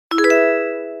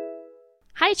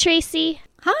Hi, Tracy.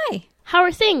 Hi. How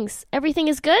are things? Everything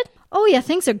is good? Oh, yeah,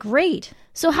 things are great.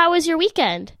 So how was your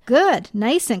weekend? Good.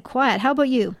 Nice and quiet. How about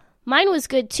you? Mine was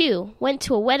good, too. Went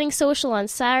to a wedding social on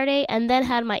Saturday and then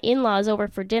had my in-laws over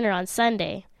for dinner on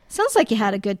Sunday. Sounds like you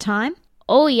had a good time.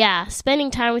 Oh, yeah.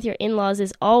 Spending time with your in-laws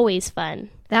is always fun.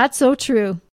 That's so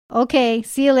true. Okay,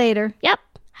 see you later. Yep.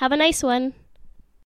 Have a nice one.